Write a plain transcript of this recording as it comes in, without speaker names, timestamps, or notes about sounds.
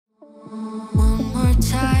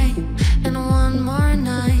time and one more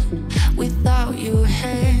night without your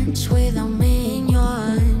hands, without me in your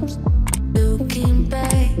arms. Looking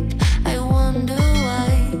back, I wonder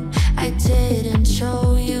why I didn't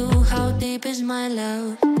show you how deep is my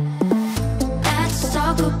love. Let's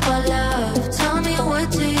talk about love. Tell me,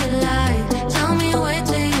 what do you like? Tell me, where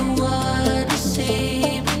do you wanna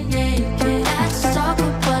see me naked? Let's talk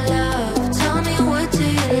about love. Tell me, what do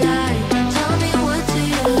you like? Tell me, what do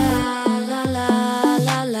you la la la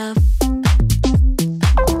la love?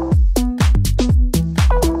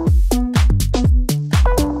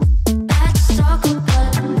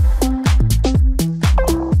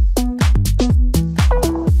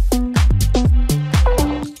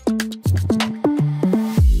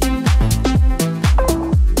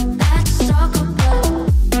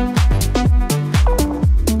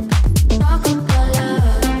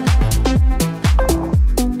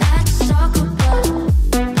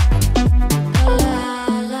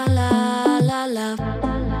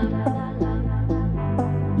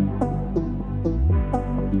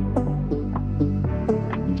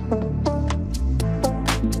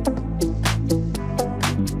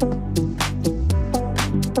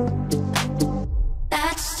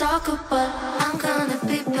 Let's talk about I'm gonna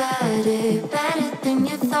be better, better than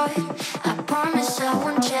you thought. I promise I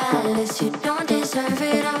won't jealous, you don't deserve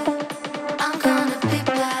it all. I'm gonna be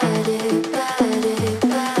better, better, better,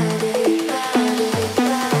 better,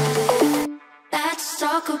 better. Let's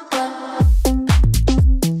talk about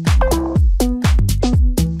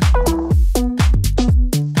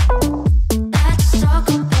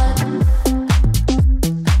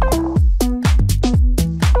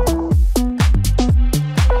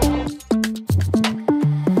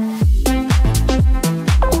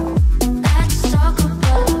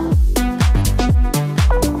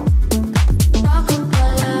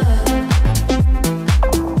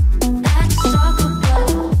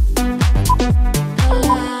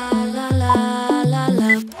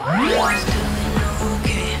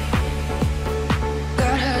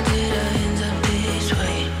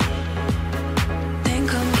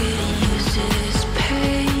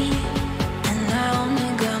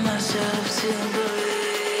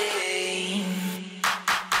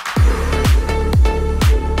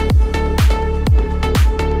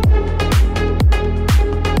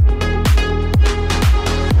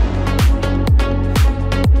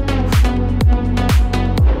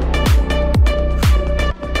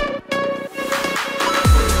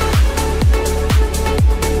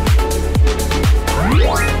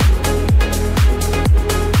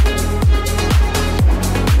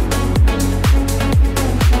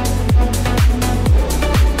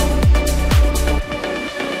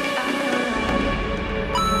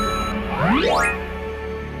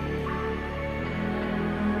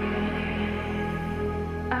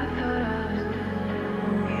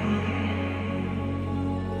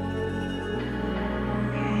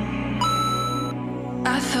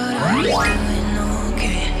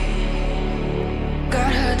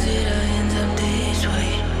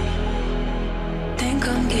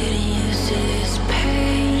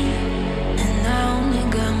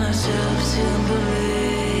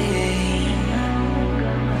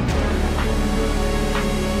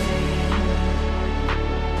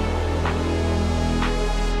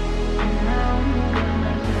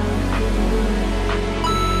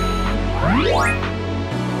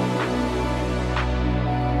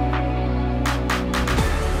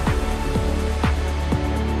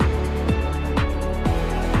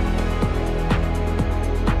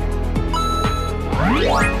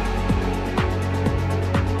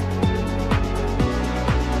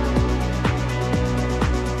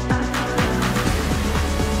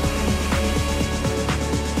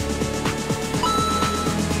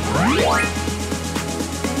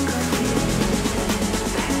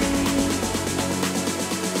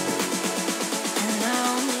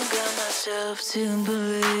to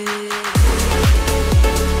believe.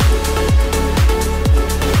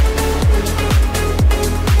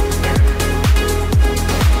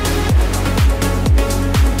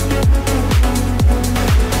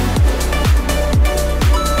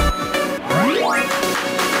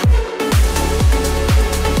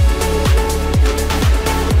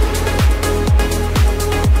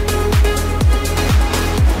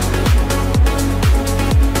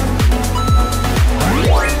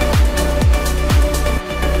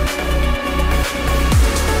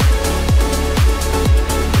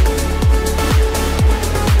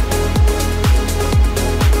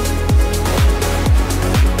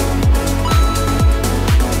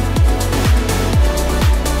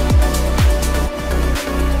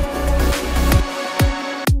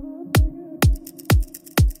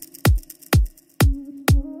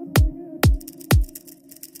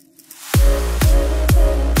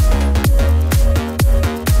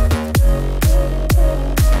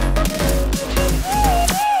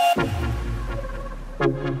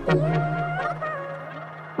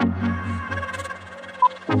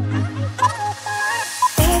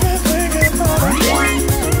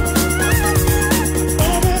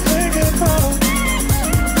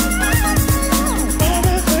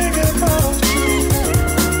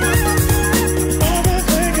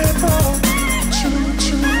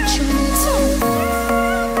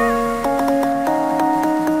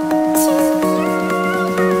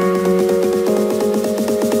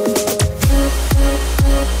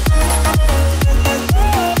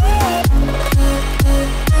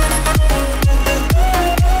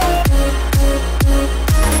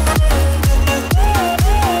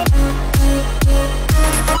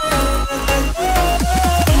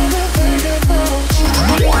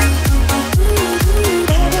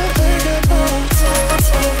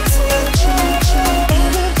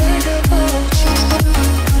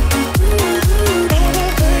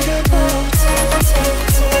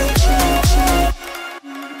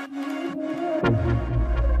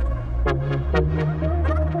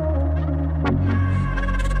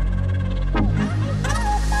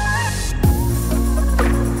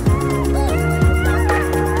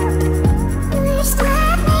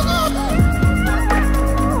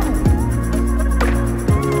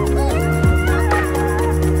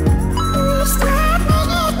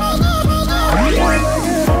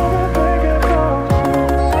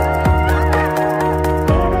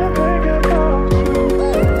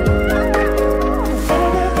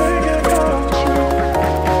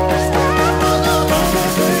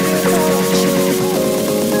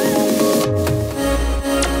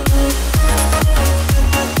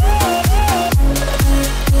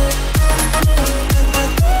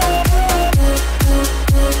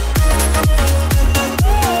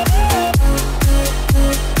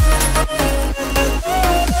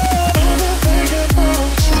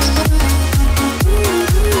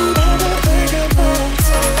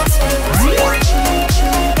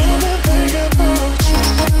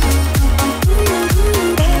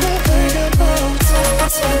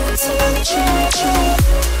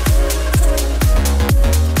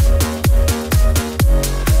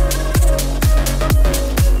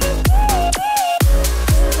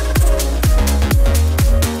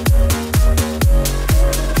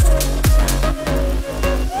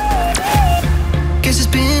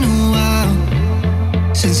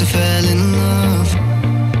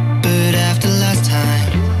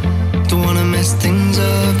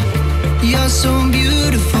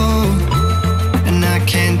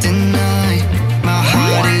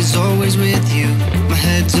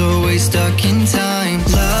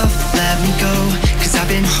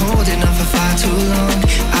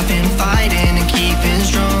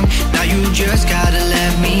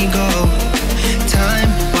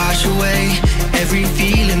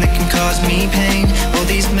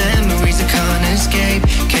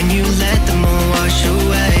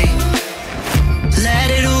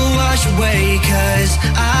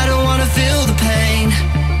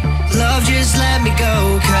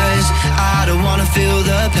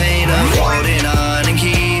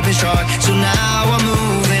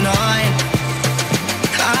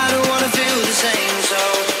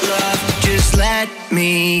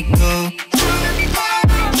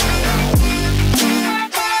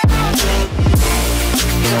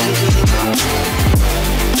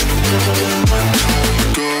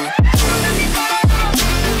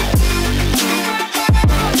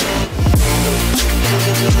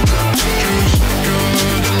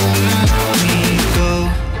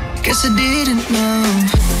 Guess I didn't know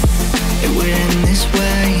it would end this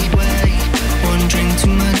way. One drink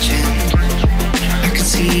too much and I could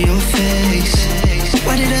see your face.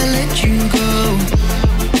 Why did I let you go?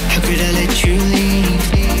 How could I let you leave?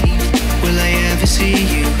 Will I ever see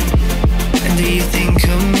you? And do you think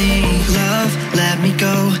of me? Love,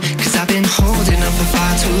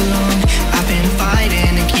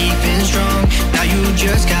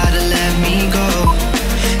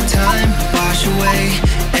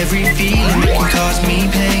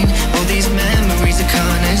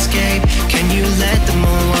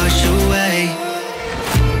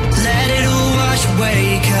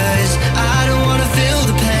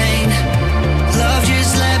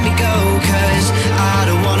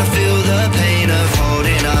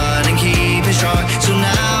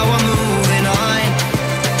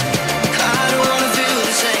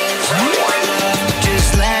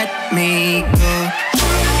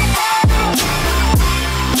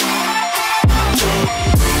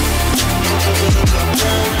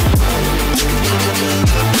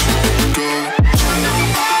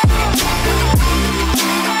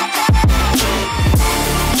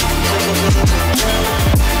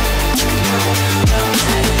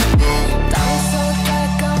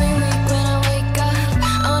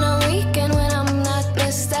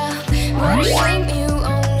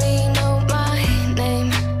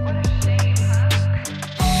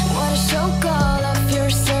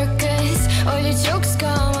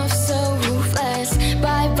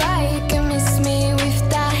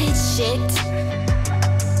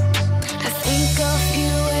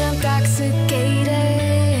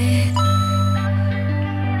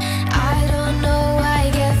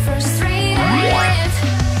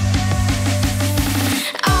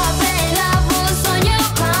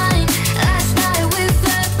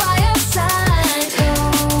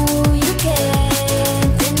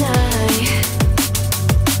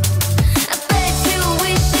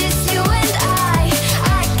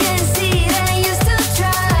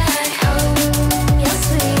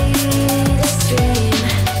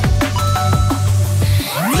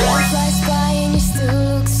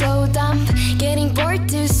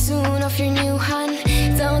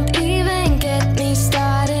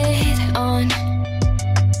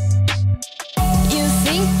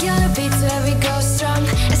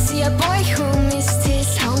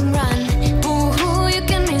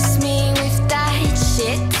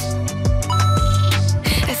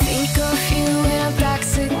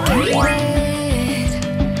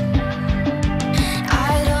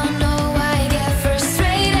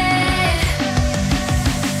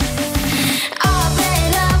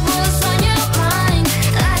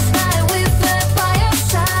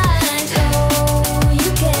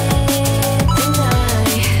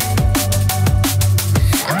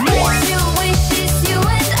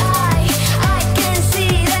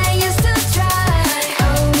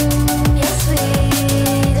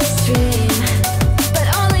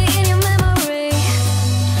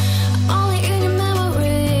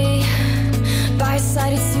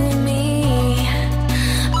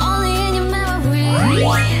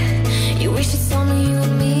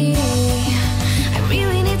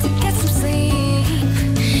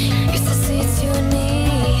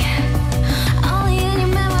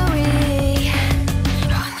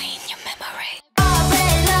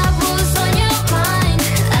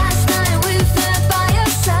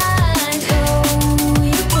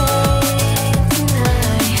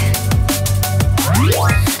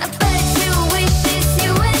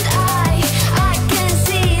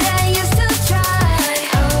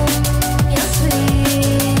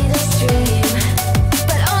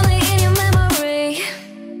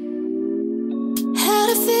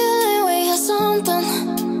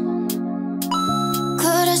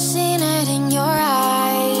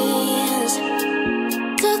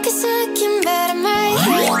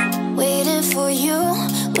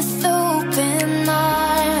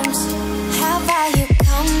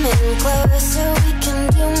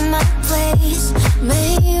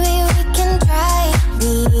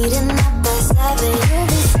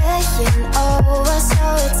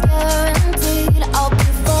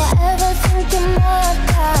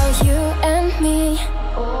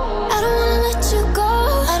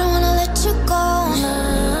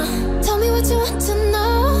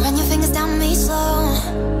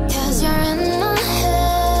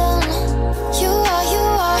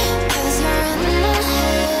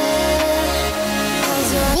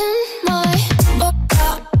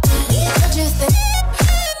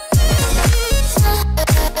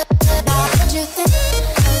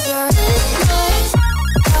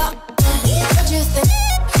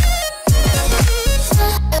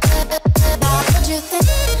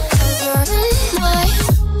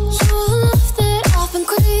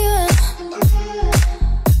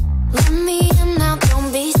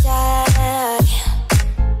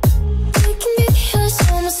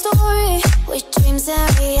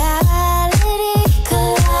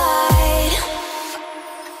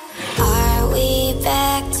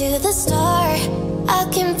 to the start. I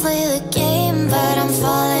can play the game, but I'm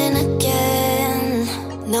falling again.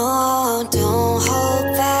 No, don't hold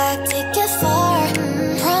back, take it far.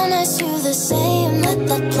 Promise you the same, let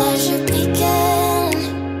the pleasure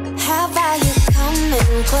begin. How about you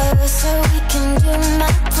coming closer, we can do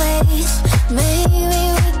my place. Maybe we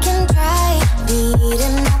can try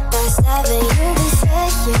meeting up by 7. You'll be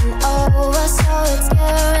saying over, so it's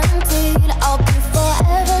guaranteed I'll